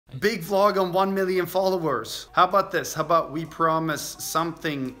Big vlog on 1 million followers. How about this? How about we promise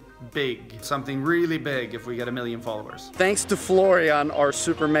something big, something really big if we get 1 million followers. Thanks to Florian, our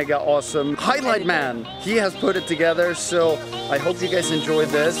super mega awesome highlight man. He has put it together, so I hope you guys enjoyed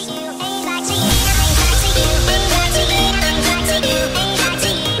this.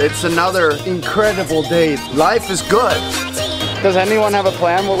 It's another incredible day. Life is good. Does anyone have a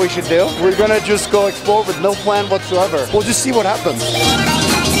plan what we should do? We're gonna just go explore with no plan whatsoever. We'll just see what happens.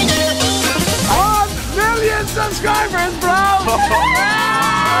 1 million subscribers, bro! We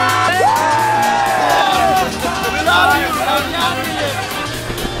love you!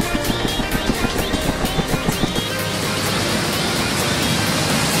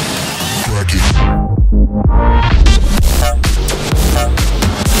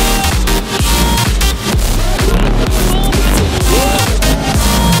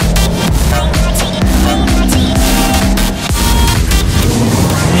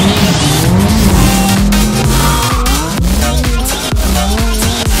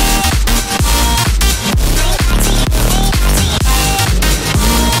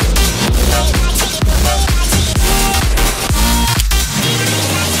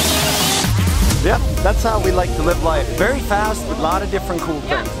 Yep, that's how we like to live life. Very fast with a lot of different cool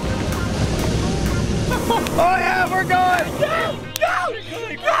things. Oh yeah, we're going! Go!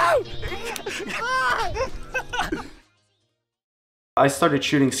 I started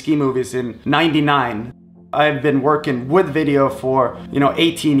shooting ski movies in '99. I've been working with video for,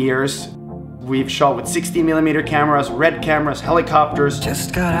 18 years. We've shot with 16mm cameras, red cameras, helicopters.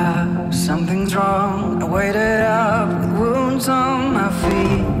 Just got up, something's wrong. I waited up with wounds on my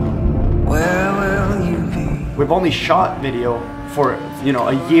feet. Where will you be? We've only shot video for,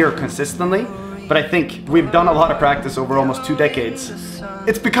 a year consistently, but I think we've done a lot of practice over almost 2 decades.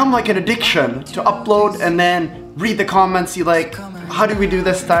 It's become like an addiction to upload and then read the comments, see like, how did we do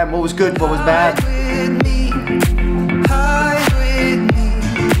this time? What was good? What was bad?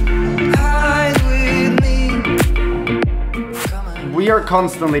 We are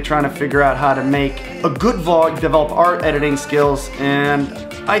constantly trying to figure out how to make a good vlog, develop our editing skills, and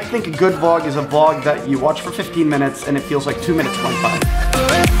I think a good vlog is a vlog that you watch for 15 minutes and it feels like 2 minutes 25.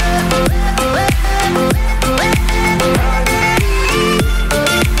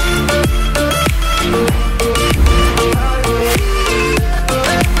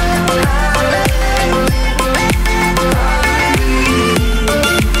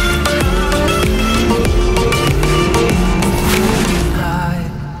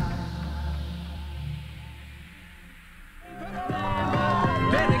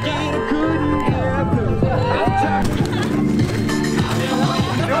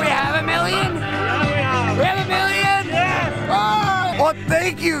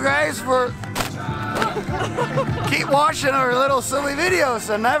 Thank you guys for keep watching our little silly videos.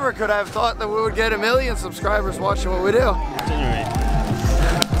 I never could have thought that we would get 1 million subscribers watching what we do.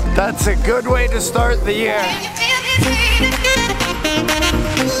 That's a good way to start the year.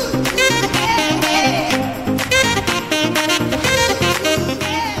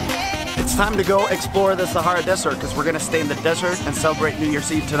 It's time to go explore the Sahara Desert because we're gonna stay in the desert and celebrate New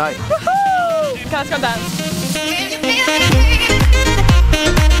Year's Eve tonight. Woohoo! Kan jag dance?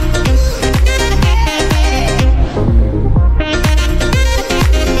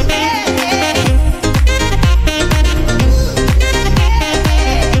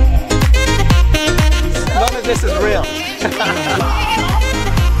 This is real.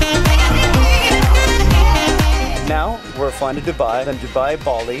 Now we're flying to Dubai, then Dubai,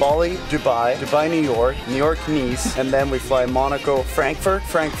 Bali, Bali, Dubai, Dubai, New York, New York, Nice, and then we fly Monaco, Frankfurt,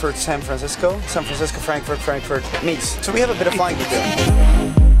 Frankfurt, San Francisco, San Francisco, Frankfurt, Frankfurt, Nice. So we have a bit of flying to do.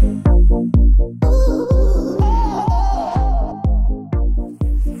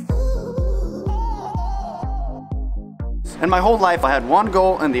 And my whole life I had one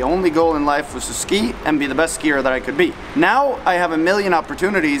goal, and the only goal in life was to ski and be the best skier that I could be. Now I have 1 million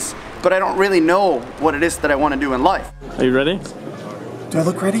opportunities, but I don't really know what it is that I want to do in life. Are you ready? Do I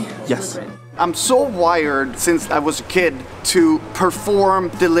look ready? Yes. I'm so wired since I was a kid to perform,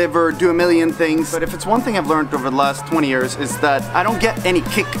 deliver, do 1 million things. But if it's one thing I've learned over the last 20 years is that I don't get any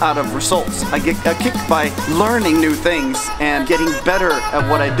kick out of results. I get a kick by learning new things and getting better at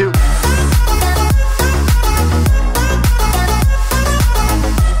what I do.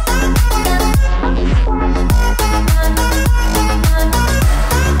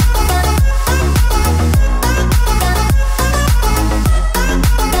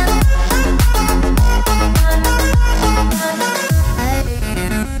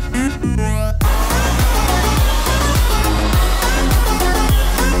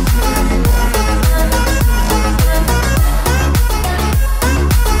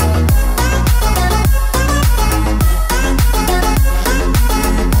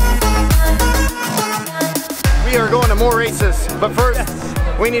 places. But first,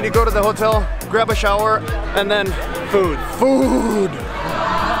 we need to go to the hotel, grab a shower, and then food. Food!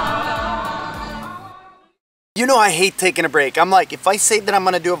 You know I hate taking a break. I'm like, if I say that I'm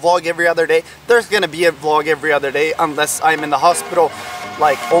gonna do a vlog every other day, there's gonna be a vlog every other day unless I'm in the hospital,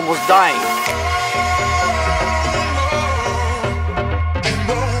 like almost dying.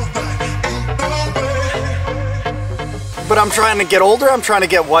 But I'm trying to get older, I'm trying to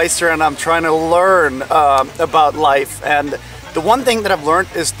get wiser, and I'm trying to learn about life. And the one thing that I've learned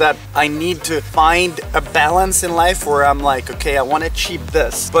is that I need to find a balance in life where I'm like, okay, I want to achieve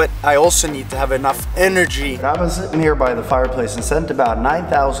this, but I also need to have enough energy. I was sitting here by the fireplace and sent about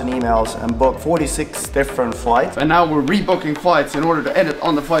 9,000 emails and booked 46 different flights. And now we're rebooking flights in order to edit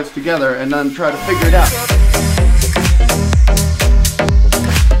on the flights together and then try to figure it out.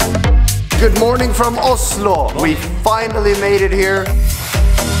 Good morning from Oslo. We finally made it here.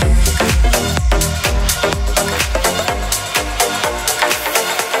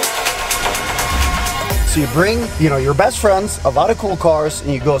 So you bring, your best friends, a lot of cool cars,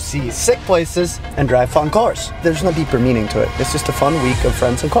 and you go see sick places and drive fun cars. There's no deeper meaning to it. It's just a fun week of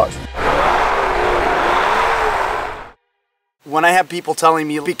friends and cars. When I have people telling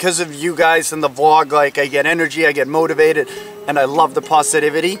me, because of you guys in the vlog, like I get energy, I get motivated, and I love the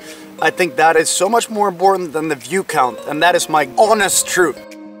positivity, I think that is so much more important than the view count, and that is my honest truth.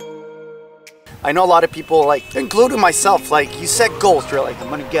 I know a lot of people, like, including myself, like, you set goals, you're like, I'm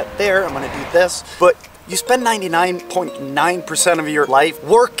gonna get there, I'm gonna do this, but you spend 99.9% of your life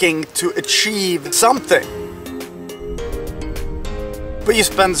working to achieve something. But you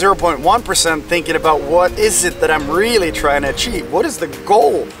spend 0.1% thinking about what is it that I'm really trying to achieve? What is the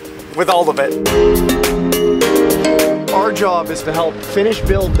goal with all of it? Our job is to help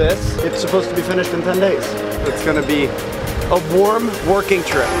build this. It's supposed to be finished in 10 days. It's gonna be a warm working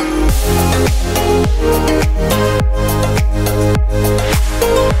trip.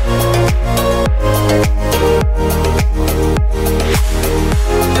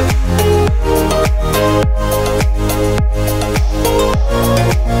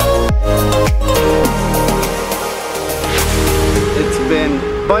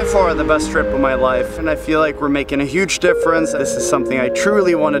 By far the best trip of my life, and I feel like we're making a huge difference. This is something I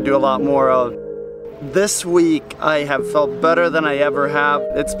truly want to do a lot more of. This week I have felt better than I ever have.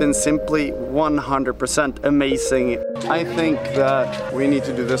 It's been simply 100% amazing. I think that we need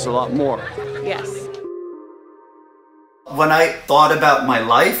to do this a lot more. Yes. When I thought about my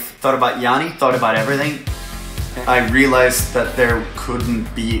life, thought about Yanni, thought about everything, I realized that there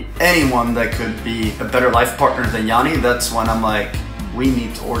couldn't be anyone that could be a better life partner than Yanni. That's when I'm like, we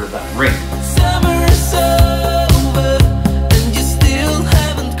need to order that ring.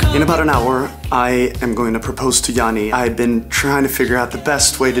 In about an hour, I am going to propose to Yanni. I've been trying to figure out the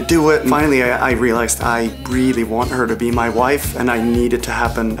best way to do it. Finally, I realized I really want her to be my wife, and I need it to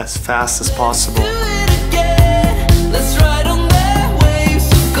happen as fast as possible.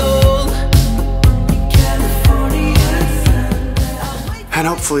 And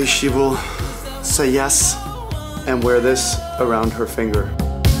hopefully she will say yes and wear this around her finger.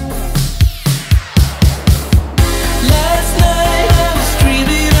 Last night I was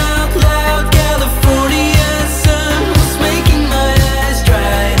screaming out loud, California sun was making my eyes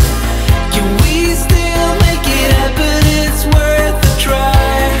dry. Can we still make it happen? It's worth a try.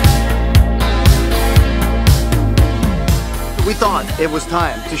 We thought it was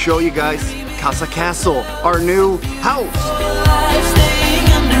time to show you guys Casa Castle, our new house.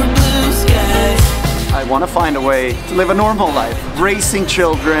 I want to find a way to live a normal life. Raising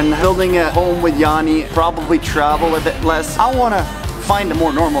children, building a home with Yanni, probably travel a bit less. I want to find a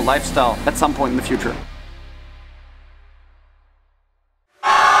more normal lifestyle at some point in the future. Oh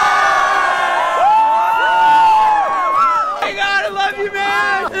my god, I love you,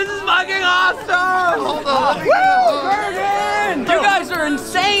 man! This is fucking awesome! Hold on, Woo! Bergen! You guys are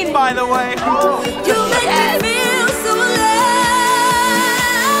insane, by the way! You make me feel so alive.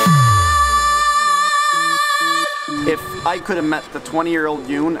 If I could have met the 20-year-old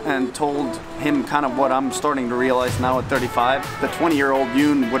Yoon and told him kind of what I'm starting to realize now at 35, the 20-year-old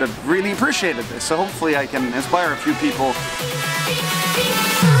Yoon would have really appreciated this. So hopefully I can inspire a few people.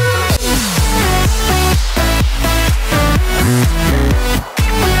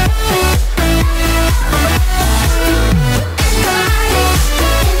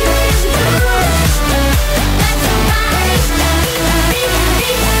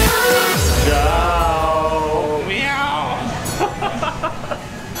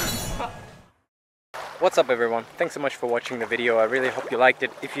 What's up everyone? Thanks so much for watching the video. I really hope you liked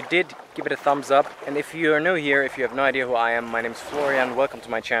it. If you did, give it a thumbs up. And if you are new here, if you have no idea who I am, my name is Florian. Welcome to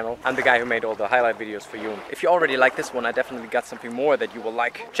my channel. I'm the guy who made all the highlight videos for you. If you already like this one, I definitely got something more that you will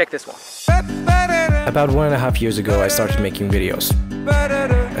like. Check this one. About 1.5 years ago, I started making videos.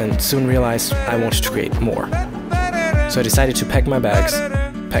 And soon realized I wanted to create more. So I decided to pack my bags,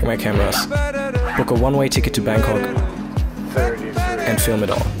 pack my cameras, book a one-way ticket to Bangkok, and film it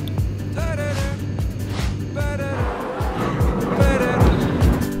all.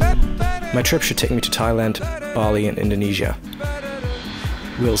 My trip should take me to Thailand, Bali and Indonesia.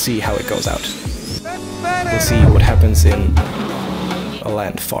 We'll see how it goes out. We'll see what happens in a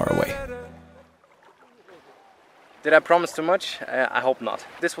land far away. Did I promise too much? I hope not.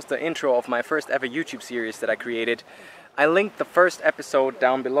 This was the intro of my first ever YouTube series that I created. I linked the first episode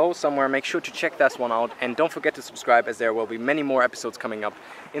down below somewhere. Make sure to check that one out. And don't forget to subscribe, as there will be many more episodes coming up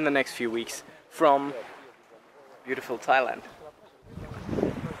in the next few weeks from beautiful Thailand.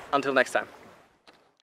 Until next time.